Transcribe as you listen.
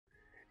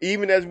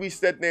Even as we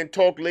sit there and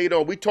talk later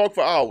on, we talk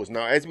for hours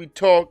now. As we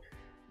talk,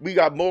 we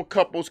got more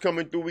couples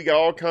coming through. We got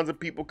all kinds of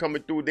people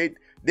coming through.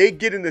 They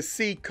getting to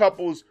see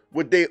couples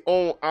with their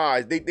own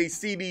eyes. They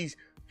see these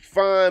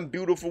fine,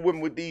 beautiful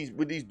women with these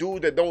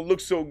dudes that don't look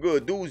so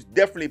good. Dudes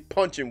definitely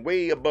punching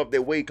way above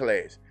their weight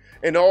class.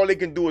 And all they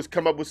can do is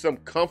come up with some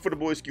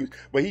comfortable excuse.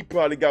 But he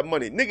probably got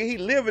money. Nigga, he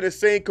live in the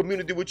same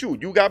community with you.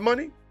 You got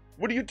money?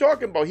 What are you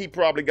talking about? He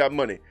probably got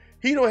money.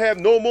 He don't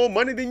have no more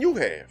money than you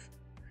have.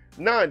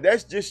 Nah,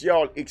 that's just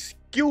y'all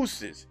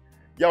excuses.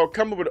 Y'all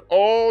come up with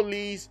all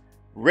these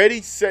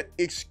ready, set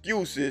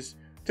excuses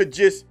to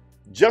just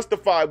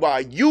justify why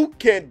you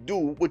can't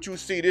do what you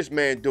see this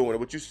man doing or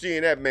what you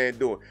seeing that man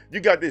doing.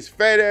 You got this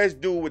fat ass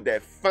dude with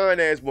that fine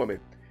ass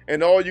woman,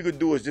 and all you can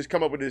do is just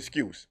come up with an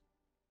excuse.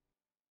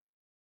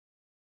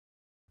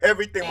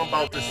 Everything I'm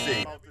about to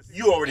say,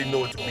 you already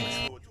know it to be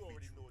true.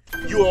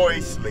 You are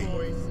a slave.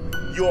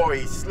 You are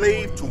a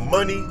slave to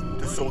money,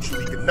 to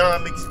social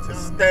economics, to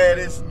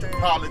status, to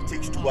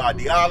politics, to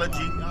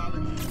ideology.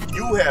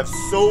 You have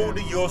sold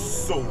your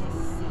soul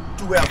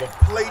to have a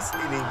place in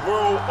a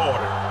world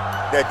order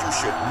that you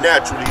should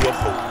naturally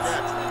oppose.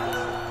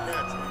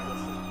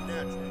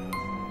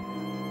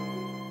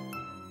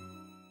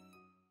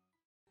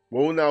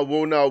 Whoa now,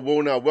 whoa now, whoa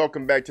now.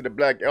 Welcome back to the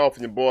Black Alpha,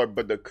 your boy,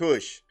 but the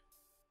Kush.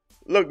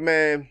 Look,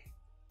 man,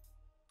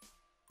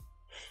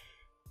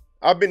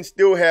 I've been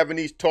still having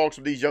these talks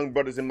with these young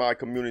brothers in my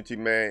community,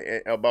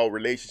 man, about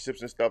relationships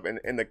and stuff,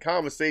 and the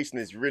conversation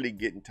is really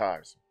getting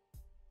tiresome.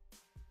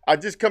 I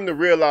just come to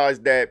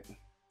realize that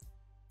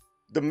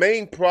the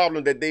main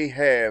problem that they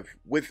have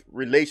with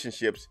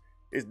relationships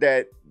is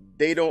that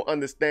they don't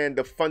understand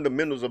the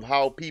fundamentals of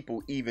how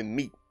people even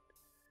meet.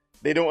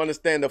 They don't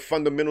understand the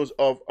fundamentals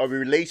of a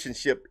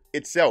relationship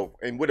itself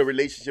and what a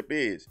relationship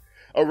is.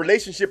 A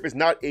relationship is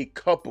not a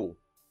couple.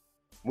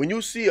 When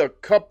you see a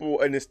couple,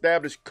 an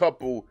established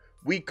couple,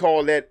 we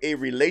call that a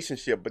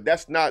relationship, but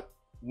that's not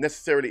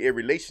necessarily a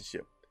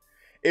relationship.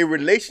 A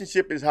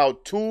relationship is how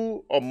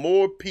two or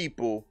more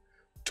people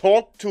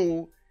talk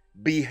to,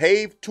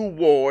 behave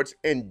towards,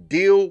 and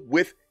deal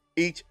with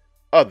each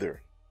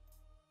other.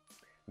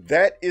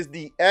 That is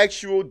the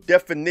actual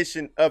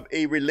definition of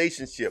a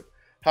relationship.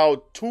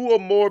 How two or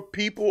more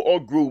people or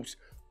groups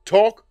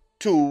talk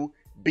to,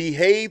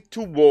 behave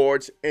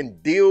towards,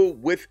 and deal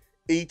with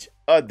each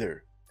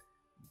other.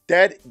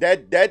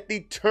 That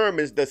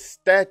determines the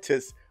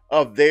status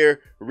of their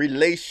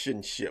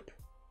relationship.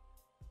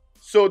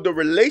 So the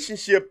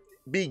relationship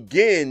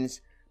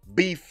begins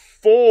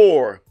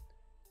before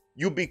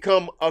you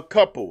become a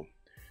couple.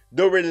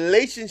 The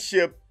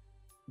relationship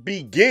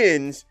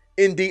begins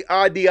in the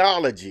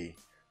ideology.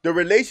 The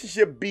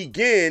relationship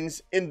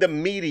begins in the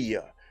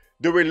media.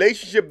 The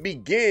relationship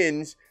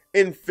begins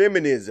in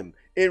feminism,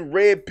 in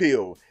red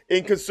pill,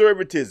 in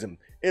conservatism,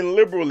 in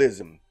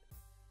liberalism,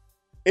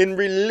 in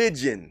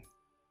religion.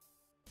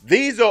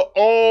 These are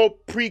all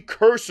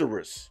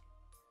precursors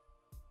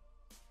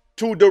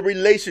to the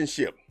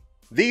relationship.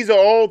 These are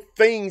all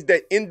things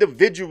that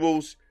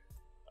individuals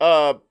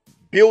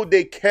build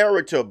their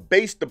character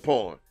based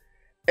upon.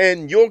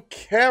 And your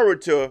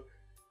character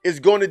is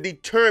going to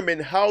determine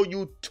how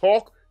you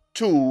talk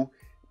to,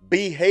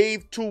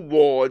 behave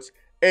towards,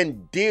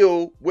 and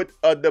deal with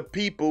other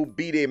people,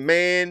 be they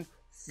man,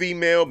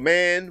 female,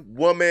 man,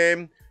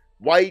 woman,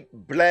 white,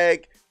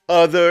 black,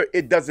 other,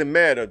 it doesn't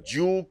matter.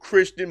 Jew,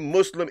 Christian,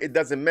 Muslim, it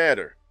doesn't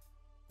matter.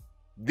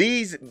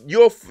 These,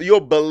 your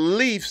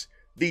beliefs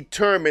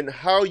determine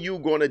how you're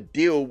going to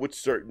deal with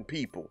certain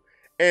people.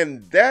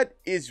 And that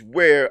is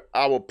where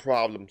our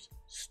problems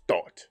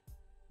start.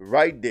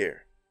 Right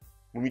there.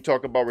 When we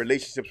talk about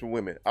relationships with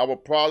women, our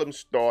problems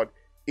start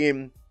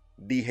in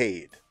the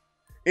head.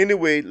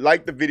 Anyway,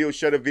 like the video,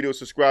 share the video,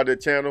 subscribe to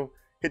the channel,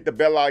 hit the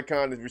bell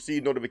icon to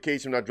receive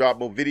notification when I drop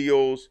more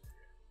videos.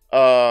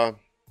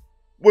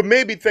 What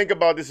made me think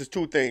about this is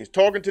two things.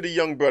 Talking to the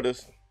young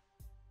brothers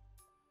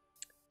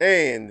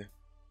and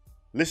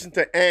listen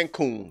to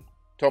Ancon,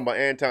 talking about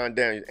Anton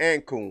Daniels.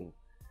 Ancon,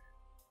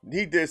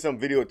 he did some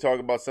video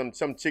talking about some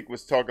chick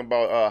was talking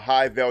about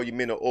high value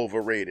men are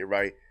overrated,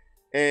 right?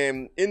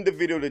 And in the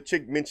video, the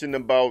chick mentioned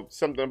about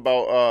something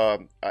about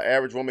an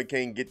average woman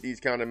can't get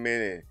these kind of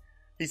men. And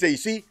he said, you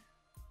see,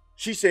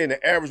 she's saying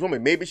the average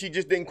woman, maybe she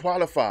just didn't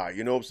qualify,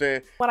 you know what I'm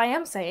saying? What I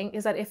am saying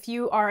is that if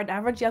you are an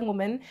average young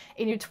woman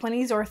in your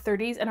 20s or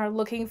 30s and are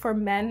looking for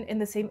men in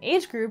the same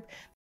age group.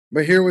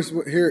 But here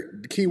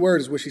the key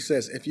word is what she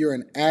says. If you're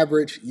an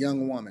average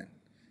young woman,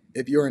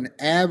 if you're an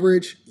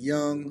average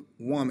young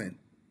woman,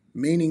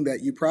 meaning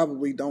that you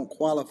probably don't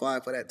qualify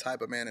for that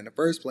type of man in the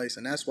first place.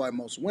 And that's why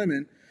most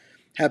women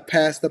have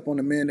passed up on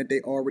the men that they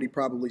already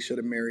probably should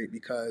have married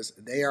because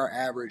they are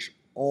average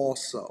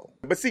also.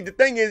 But see, the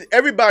thing is,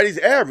 everybody's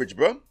average,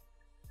 bro.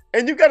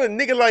 And you got a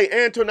nigga like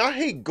Anton. I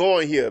hate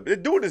going here, but the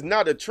dude is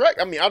not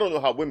attractive. I mean, I don't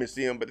know how women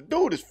see him, but the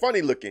dude is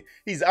funny looking.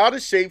 He's out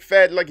of shape,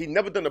 fat, like he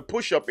never done a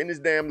push-up in his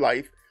damn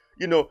life.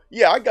 You know,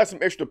 yeah, I got some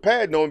extra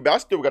padding on, but I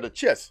still got a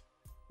chest.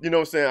 You know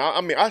what I'm saying?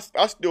 I mean,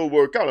 I still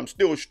work out. I'm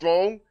still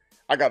strong.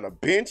 I got a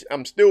bench.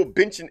 I'm still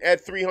benching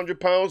at 300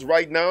 pounds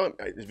right now.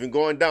 It's been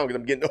going down because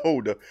I'm getting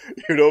older.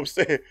 You know what I'm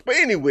saying? But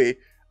anyway,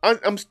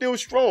 I'm still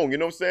strong. You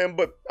know what I'm saying?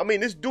 But, I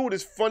mean, this dude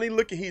is funny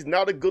looking. He's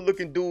not a good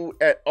looking dude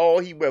at all.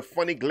 He wears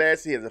funny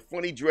glasses. He has a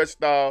funny dress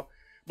style.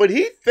 But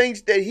he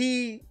thinks that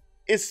he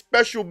is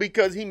special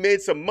because he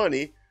made some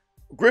money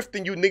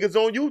grifting you niggas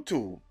on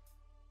YouTube.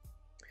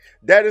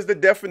 That is the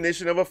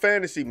definition of a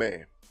fantasy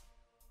man.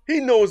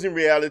 He knows in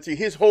reality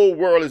his whole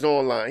world is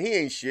online. He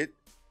ain't shit.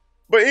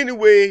 But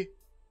anyway,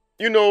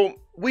 you know,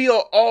 we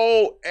are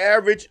all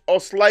average or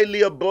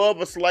slightly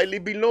above or slightly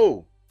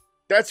below.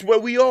 That's where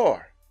we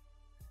are.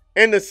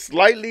 And the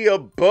slightly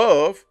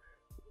above,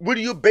 what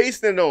are you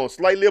basing it on?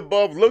 Slightly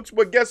above looks?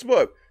 Well, guess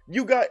what?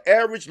 You got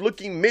average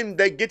looking men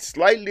that get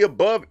slightly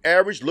above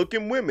average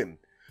looking women.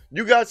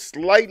 You got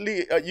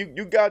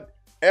you got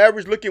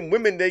average looking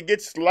women that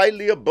get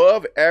slightly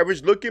above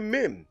average looking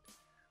men.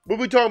 What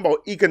we talking about?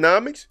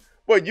 Economics?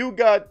 Well, you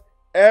got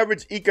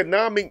average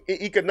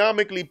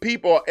economically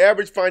people or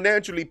average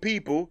financially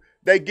people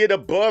that get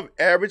above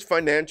average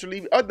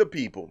financially other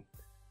people.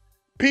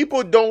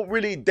 People don't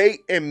really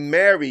date and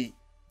marry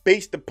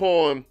based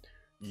upon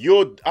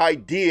your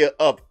idea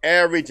of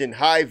average and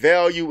high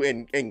value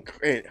and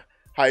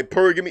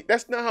hypergamy.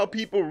 That's not how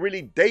people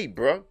really date,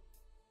 bro.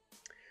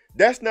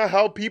 That's not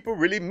how people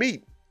really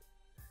meet.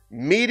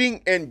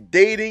 Meeting and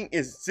dating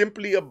is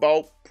simply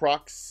about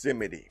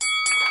proximity.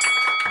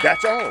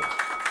 That's all.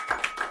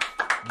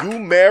 You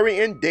marry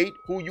and date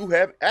who you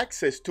have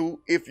access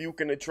to if you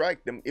can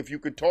attract them, if you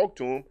could talk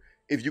to them,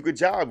 if you could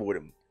jive with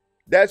them.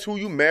 That's who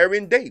you marry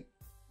and date.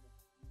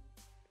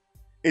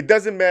 It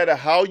doesn't matter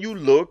how you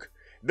look.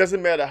 It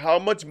doesn't matter how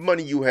much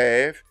money you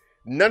have.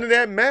 None of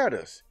that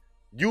matters.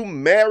 You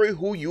marry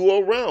who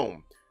you're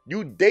around.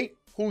 You date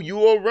who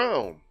you're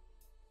around.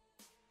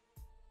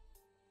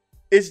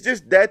 It's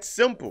just that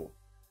simple.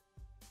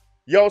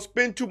 Y'all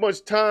spend too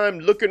much time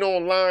looking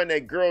online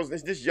at girls.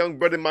 It's this young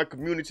brother in my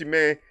community,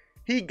 man.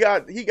 He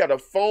got a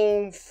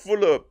phone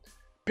full of,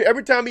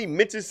 every time he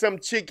mentions some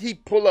chick, he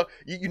pull up,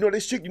 you know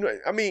this chick, you know,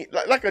 I mean,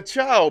 like a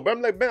child, bro.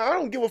 I'm like, man, I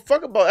don't give a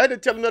fuck about it. I had to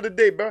tell him the other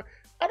day, bro.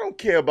 I don't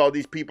care about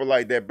these people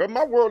like that, bro.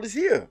 My world is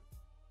here.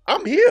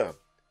 I'm here.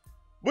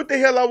 What the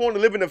hell I want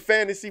to live in a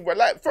fantasy world?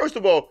 Like, first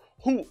of all,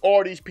 who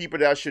are these people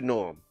that I should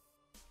know them?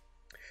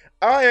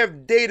 I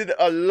have dated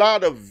a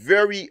lot of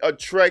very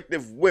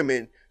attractive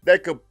women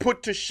that could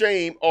put to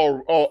shame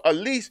or at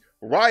least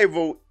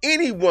rival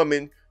any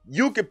woman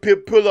you could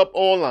pull up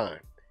online.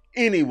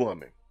 Any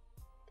woman.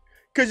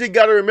 Because you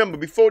got to remember,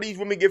 before these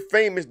women get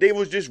famous, they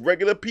was just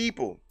regular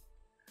people.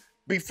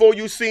 Before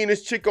you seen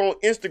this chick on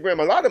Instagram,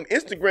 a lot of them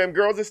Instagram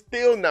girls are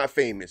still not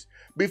famous.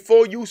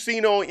 Before you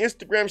seen her on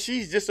Instagram,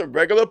 she's just a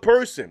regular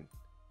person.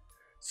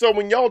 So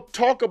when y'all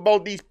talk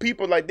about these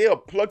people like they are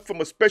plucked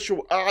from a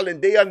special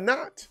island, they are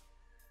not.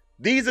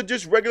 These are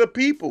just regular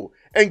people.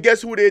 And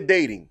guess who they're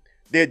dating?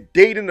 They're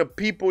dating the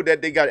people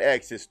that they got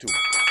access to.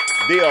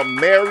 They are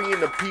marrying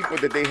the people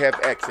that they have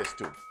access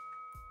to.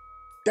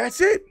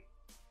 That's it.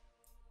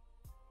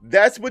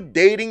 That's what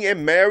dating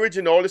and marriage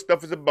and all this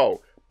stuff is about.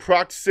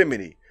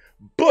 Proximity.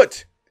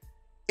 But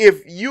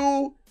if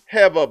you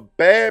have a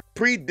bad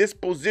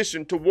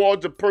predisposition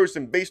towards a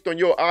person based on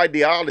your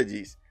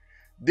ideologies,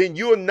 then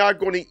you're not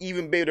going to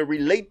even be able to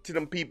relate to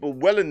them people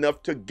well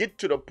enough to get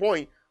to the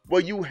point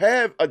where you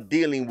have a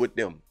dealing with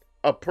them,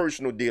 a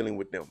personal dealing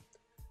with them.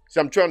 So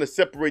I'm trying to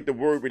separate the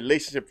word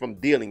relationship from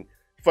dealing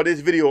for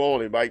this video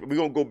only, right? We're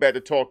going to go back to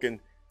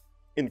talking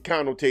in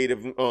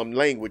connotative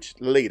language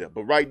later.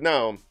 But right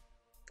now,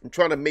 I'm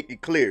trying to make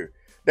it clear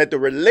that the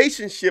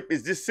relationship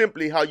is just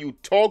simply how you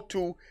talk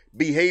to,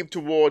 behave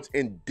towards,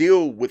 and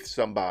deal with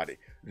somebody.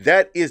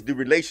 That is the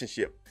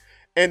relationship.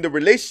 And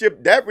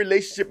that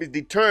relationship is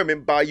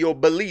determined by your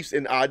beliefs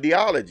and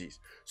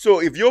ideologies.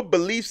 So if your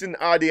beliefs and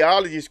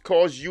ideologies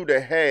cause you to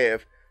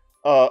have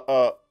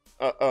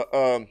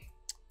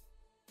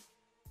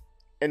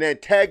an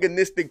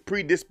antagonistic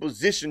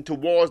predisposition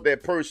towards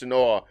that person,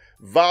 or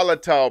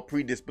volatile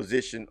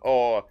predisposition,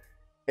 or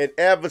an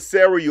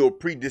adversarial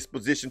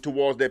predisposition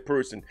towards that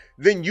person,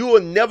 then you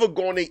are never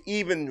going to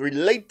even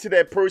relate to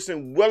that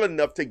person well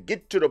enough to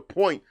get to the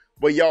point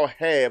where y'all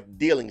have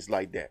dealings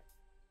like that,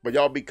 where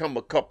y'all become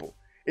a couple.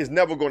 It's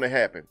never going to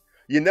happen.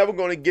 You're never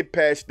going to get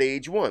past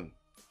stage one.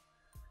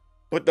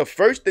 But the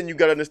first thing you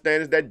got to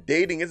understand is that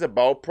dating is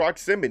about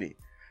proximity.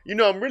 You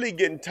know, I'm really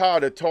getting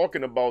tired of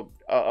talking about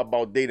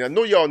dating. I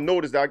know y'all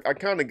noticed that I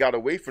kind of got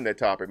away from that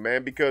topic,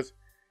 man, because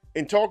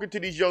in talking to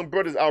these young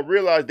brothers, I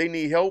realize they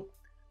need help,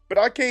 but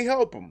I can't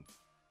help them.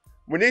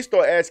 When they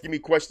start asking me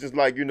questions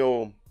like, you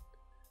know,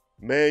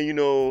 man, you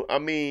know, I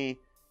mean,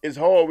 it's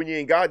hard when you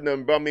ain't got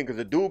nothing, bro. I mean, because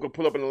a dude could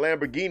pull up in a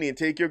Lamborghini and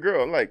take your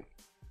girl. I'm like,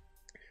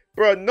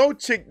 bro, no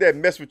chick that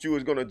mess with you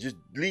is going to just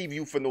leave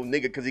you for no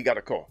nigga because he got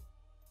a car.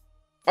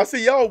 I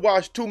say y'all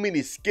watch too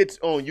many skits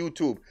on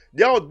YouTube.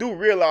 Y'all do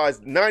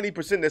realize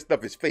 90% of that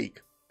stuff is fake.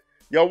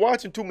 Y'all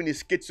watching too many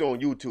skits on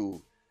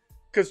YouTube.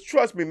 Because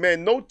trust me,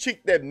 man, no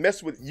chick that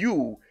mess with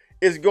you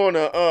is going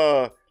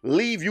to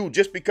leave you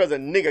just because a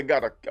nigga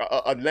got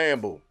a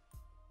Lambo.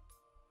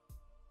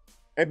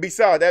 And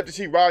besides, after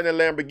she riding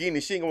that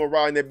Lamborghini, she ain't gonna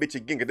ride in that bitch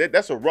again. Cause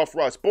that's a rough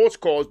ride. Sports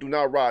cars do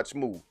not ride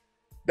smooth.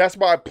 That's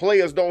why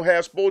players don't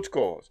have sports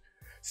cars.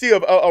 See,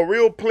 a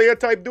real player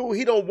type dude,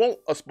 he don't want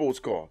a sports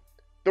car.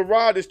 The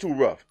ride is too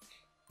rough.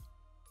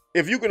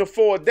 If you can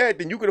afford that,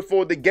 then you can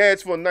afford the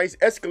gas for a nice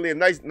Escalade,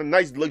 a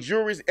nice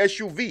luxurious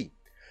SUV.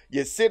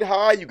 You sit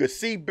high, you can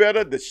see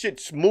better, the shit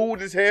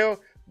smooth as hell.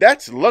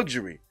 That's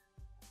luxury.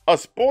 A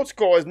sports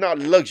car is not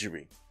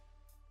luxury.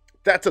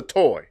 That's a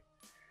toy.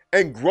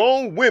 And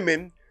grown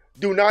women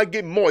do not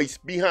get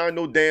moist behind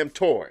no damn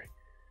toy.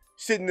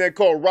 Sitting there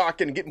called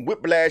rocking and getting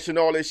whiplash and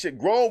all that shit.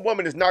 Grown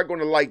woman is not going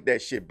to like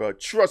that shit, bro.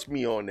 Trust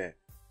me on that.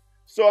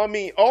 So, I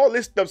mean, all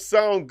this stuff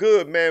sound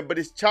good, man, but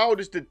it's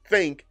childish to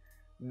think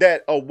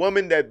that a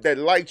woman that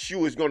likes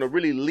you is going to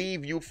really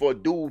leave you for a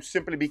dude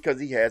simply because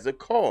he has a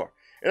car.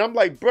 And I'm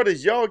like,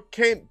 brothers, y'all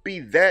can't be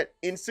that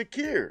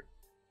insecure.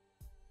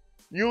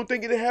 You don't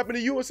think it'll happen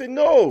to you? I say,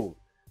 no.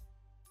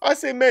 I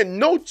say, man,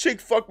 no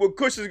chick fuck with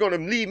Kush is going to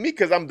leave me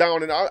because I'm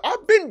down and out.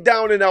 I've been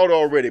down and out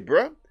already,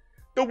 bro.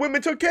 The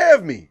women took care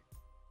of me.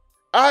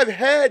 I've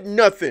had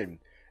nothing.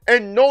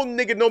 And no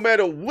nigga, no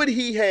matter what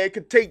he had,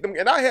 could take them.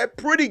 And I had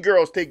pretty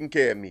girls taking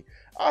care of me.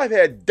 I've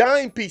had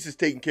dime pieces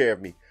taking care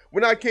of me.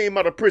 When I came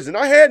out of prison,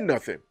 I had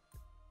nothing.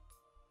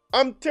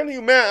 I'm telling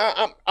you,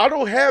 man, I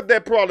don't have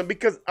that problem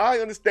because I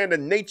understand the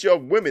nature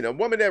of women. A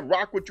woman that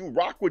rock with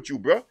you,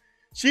 bro.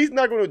 She's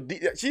not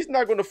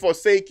gonna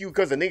forsake you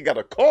because a nigga got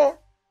a car.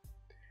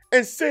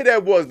 And say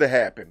that was to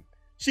happen.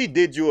 She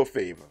did you a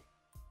favor.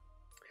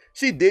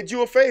 She did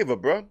you a favor,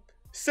 bro.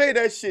 Say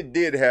that shit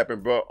did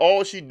happen, bro.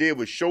 All she did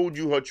was showed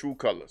you her true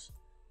colors.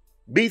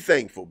 Be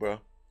thankful, bro.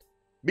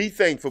 Be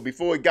thankful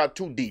before it got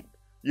too deep.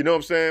 You know what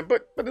I'm saying?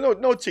 But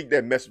no chick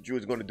that mess with you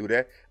is going to do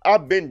that.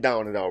 I've been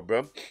down and out,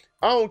 bro.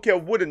 I don't care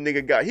what a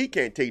nigga got. He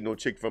can't take no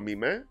chick from me,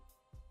 man.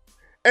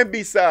 And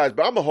besides,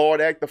 bro, I'm a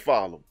hard act to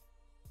follow.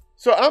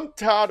 So I'm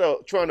tired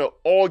of trying to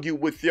argue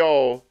with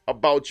y'all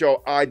about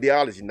your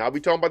ideology. Now we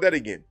talking about that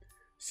again.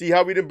 See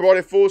how we done brought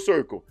it full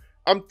circle.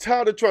 I'm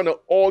tired of trying to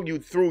argue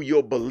through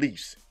your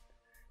beliefs.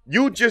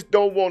 You just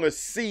don't want to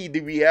see the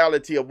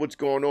reality of what's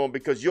going on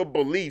because your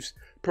beliefs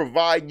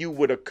provide you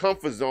with a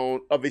comfort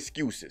zone of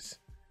excuses.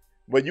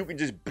 Where you can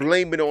just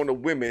blame it on the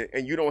women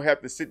and you don't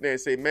have to sit there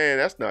and say, man,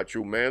 that's not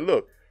true, man.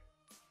 Look,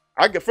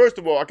 first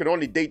of all, I can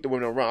only date the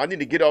women around. I need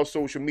to get off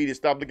social media,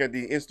 stop looking at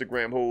these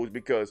Instagram hoes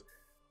because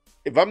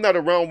if I'm not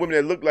around women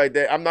that look like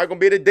that, I'm not going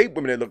to be able to date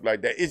women that look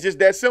like that. It's just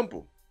that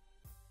simple.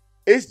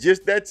 It's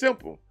just that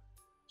simple.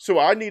 So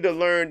I need to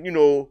learn, you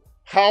know,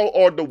 how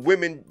are the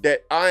women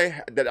that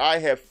I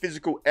have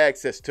physical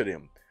access to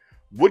them?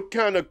 What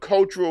kind of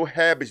cultural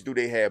habits do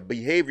they have?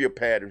 Behavior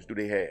patterns do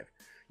they have?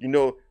 You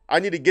know, I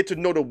need to get to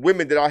know the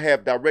women that I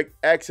have direct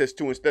access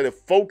to instead of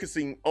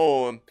focusing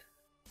on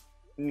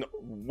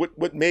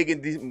what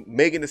Megan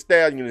Thee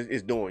Stallion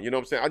is doing. You know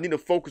what I'm saying? I need to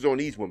focus on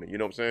these women. You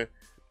know what I'm saying?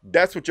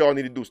 That's what y'all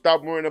need to do.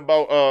 Stop worrying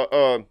about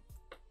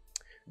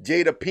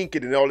Jada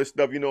Pinkett and all this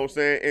stuff. You know what I'm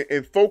saying?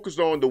 And focus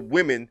on the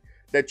women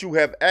that you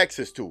have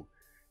access to.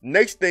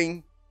 Next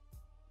thing,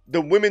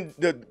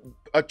 the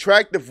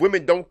attractive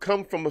women don't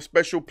come from a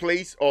special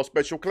place or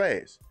special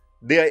class.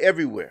 They are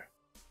everywhere.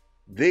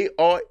 They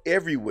are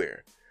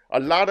everywhere. A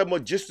lot of them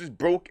are just as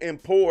broke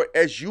and poor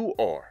as you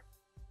are.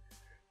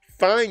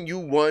 Find you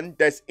one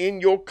that's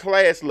in your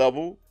class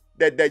level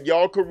that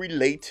y'all could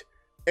relate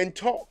and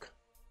talk.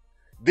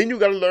 Then you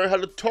got to learn how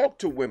to talk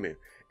to women.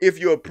 If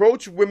you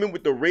approach women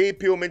with the red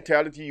pill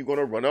mentality, you're going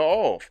to run her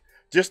off.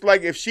 Just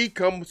like if she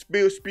comes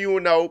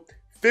spewing out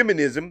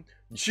feminism,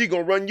 she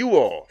going to run you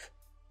off.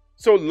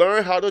 So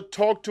learn how to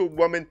talk to a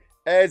woman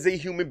as a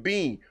human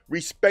being.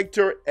 Respect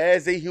her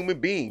as a human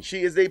being.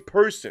 She is a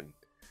person.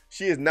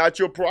 She is not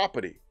your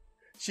property.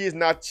 She is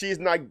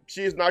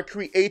not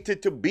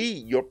created to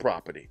be your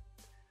property.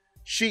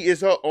 She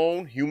is her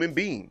own human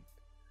being.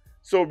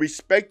 So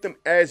respect them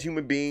as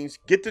human beings.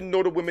 Get to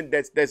know the women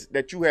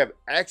that you have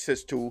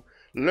access to.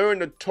 Learn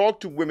to talk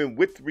to women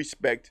with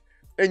respect,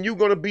 and you're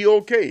gonna be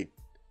okay.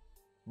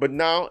 But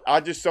now I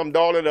just summed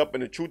all it up,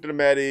 and the truth of the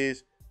matter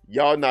is,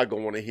 y'all not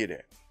gonna want to hear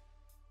that.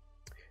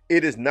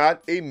 It is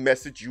not a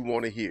message you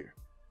want to hear.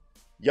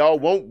 Y'all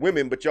want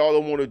women, but y'all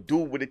don't want to do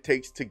what it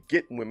takes to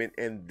get women,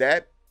 and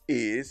that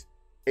is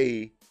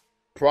a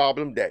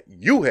problem that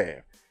you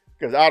have,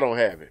 because I don't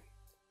have it.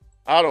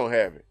 I don't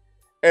have it.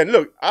 And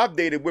look, I've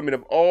dated women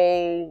of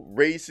all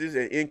races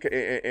and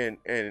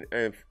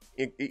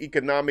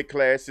economic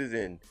classes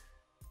and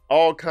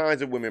all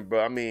kinds of women,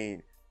 bro. I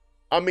mean,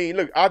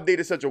 look, I've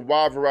dated such a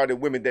wide variety of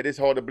women that it's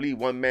hard to believe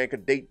one man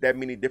could date that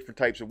many different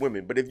types of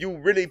women. But if you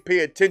really pay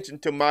attention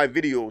to my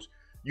videos,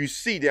 you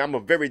see that I'm a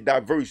very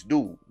diverse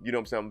dude. You know what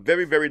I'm saying? I'm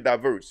very, very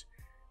diverse.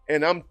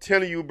 And I'm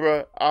telling you,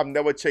 bro, I've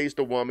never chased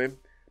a woman.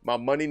 My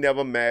money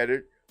never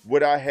mattered.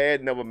 What I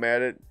had never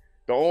mattered.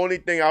 The only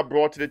thing I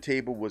brought to the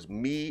table was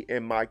me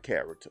and my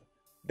character.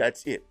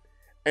 That's it.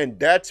 And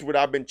that's what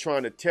I've been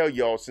trying to tell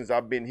y'all since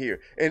I've been here.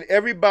 And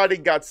everybody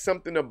got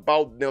something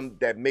about them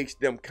that makes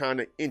them kind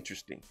of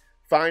interesting.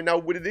 Find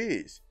out what it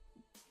is.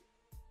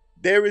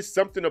 There is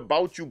something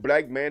about you,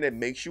 black man, that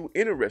makes you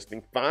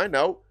interesting. Find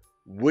out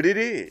what it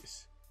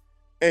is.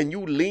 And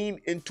you lean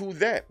into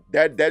that.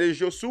 That is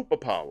your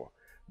superpower.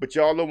 But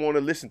y'all don't want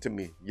to listen to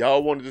me.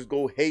 Y'all want to just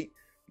go hate,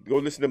 go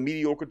listen to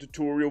mediocre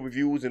tutorial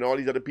reviews and all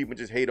these other people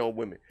just hate on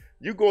women.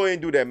 You go ahead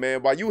and do that,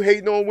 man. While you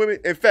hating on women,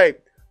 in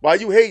fact, while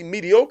you hating,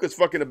 mediocre's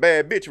fucking a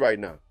bad bitch right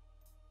now.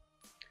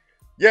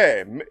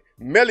 Yeah,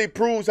 Melly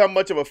proves how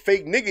much of a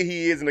fake nigga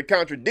he is and the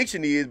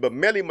contradiction he is, but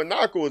Melly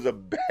Monaco is a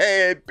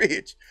bad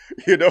bitch.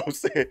 You know what I'm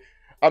saying?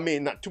 I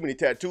mean, not too many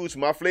tattoos for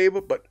my flavor,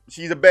 but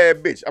she's a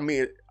bad bitch. I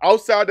mean,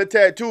 outside the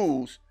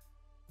tattoos,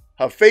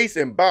 her face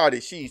and body,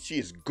 she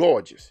is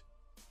gorgeous.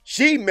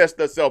 She messed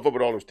herself up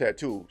with all those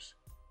tattoos.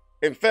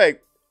 In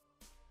fact,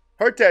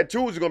 her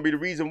tattoos are going to be the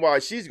reason why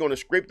she's going to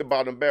scrape the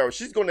bottom barrel.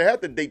 She's going to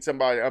have to date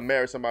somebody or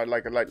marry somebody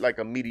like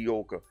a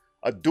mediocre.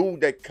 A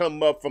dude that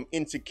come up from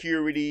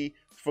insecurity,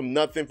 from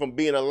nothing, from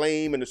being a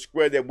lame and a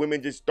square that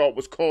women just thought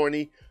was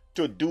corny,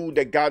 to a dude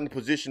that got in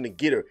position to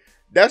get her.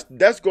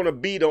 That's going to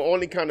be the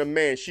only kind of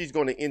man she's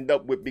going to end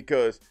up with,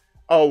 because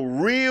a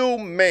real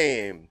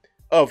man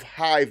of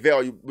high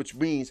value, which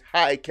means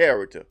high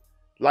character,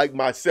 like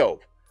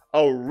myself,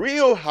 a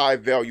real high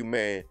value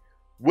man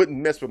wouldn't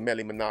mess with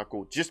Melly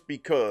Monaco just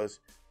because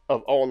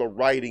of all the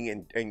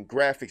writing and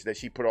graphics that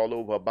she put all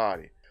over her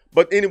body.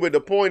 But anyway,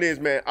 the point is,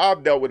 man,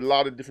 I've dealt with a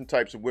lot of different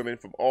types of women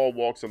from all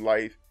walks of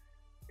life.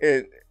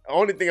 And the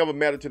only thing ever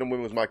mattered to them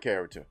women was my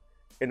character.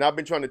 And I've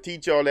been trying to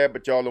teach y'all that,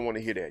 but y'all don't want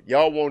to hear that.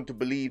 Y'all want to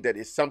believe that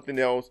it's something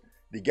else.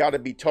 You got to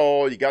be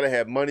tall. You got to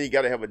have money. You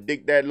got to have a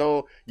dick that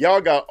long.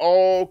 Y'all got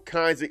all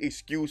kinds of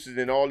excuses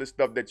and all this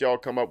stuff that y'all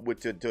come up with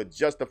to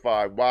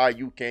justify why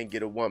you can't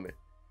get a woman,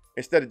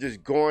 instead of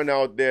just going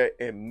out there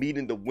and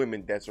meeting the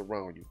women that's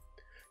around you.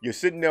 You're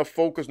sitting there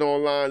focused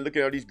online,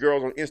 looking at these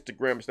girls on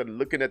Instagram instead of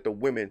looking at the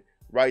women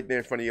right there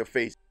in front of your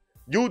face.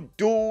 You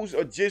dudes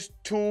are just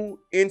too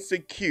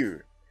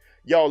insecure.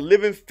 Y'all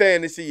live in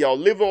fantasy. Y'all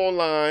live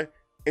online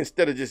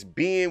instead of just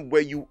being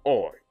where you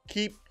are.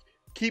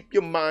 Keep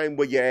your mind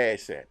where your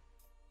ass at.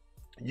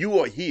 You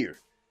are here.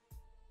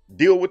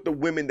 Deal with the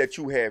women that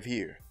you have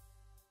here.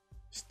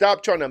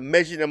 Stop trying to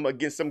measure them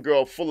against some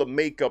girl full of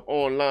makeup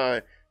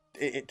online,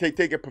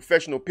 taking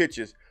professional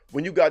pictures,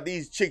 when you got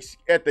these chicks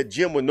at the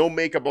gym with no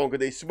makeup on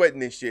because they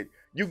sweating and shit.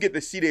 You get to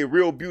see their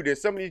real beauty. And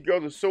some of these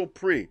girls are so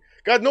pretty.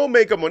 Got no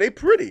makeup on. They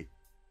pretty.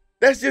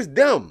 That's just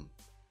them.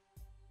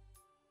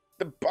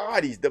 The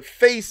bodies, the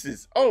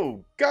faces.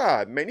 Oh,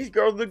 God, man. These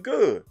girls look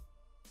good.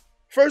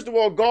 First of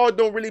all, God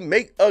don't really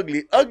make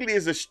ugly. Ugly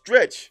is a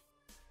stretch.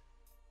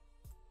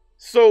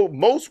 So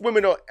most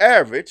women are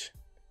average.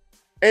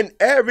 And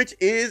average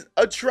is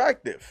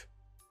attractive.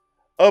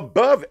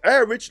 Above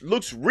average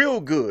looks real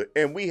good.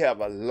 And we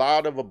have a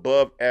lot of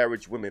above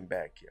average women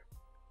back here.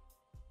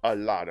 A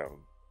lot of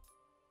them.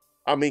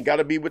 I mean, got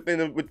to be within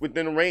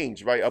the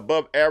range, right?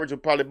 Above average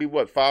would probably be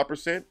what,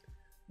 5%?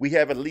 We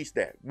have at least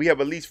that. We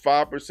have at least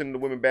 5% of the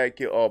women back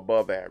here are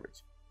above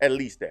average. At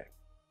least that.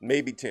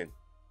 Maybe 10.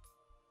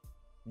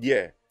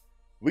 Yeah.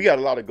 We got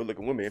a lot of good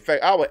looking women. In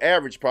fact, our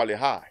average probably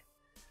high.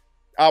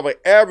 Our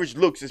average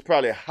looks is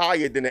probably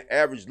higher than the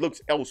average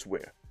looks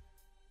elsewhere.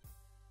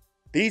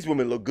 These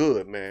women look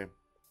good, man.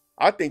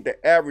 I think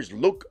the average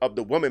look of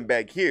the woman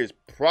back here is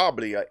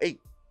probably an 8.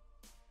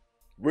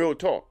 Real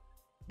talk.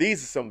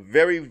 These are some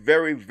very,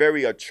 very,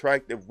 very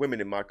attractive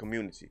women in my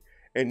community.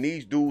 And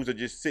these dudes are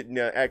just sitting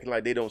there acting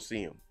like they don't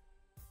see them.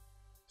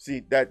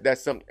 See,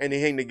 that's something. And they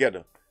hang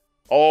together.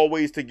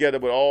 Always together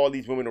with all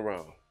these women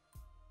around.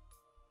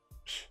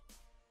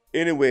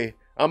 Anyway,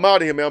 I'm out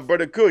of here, man. I'm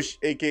Brother Kush,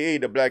 a.k.a.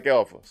 the Black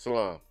Alpha.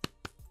 Salam.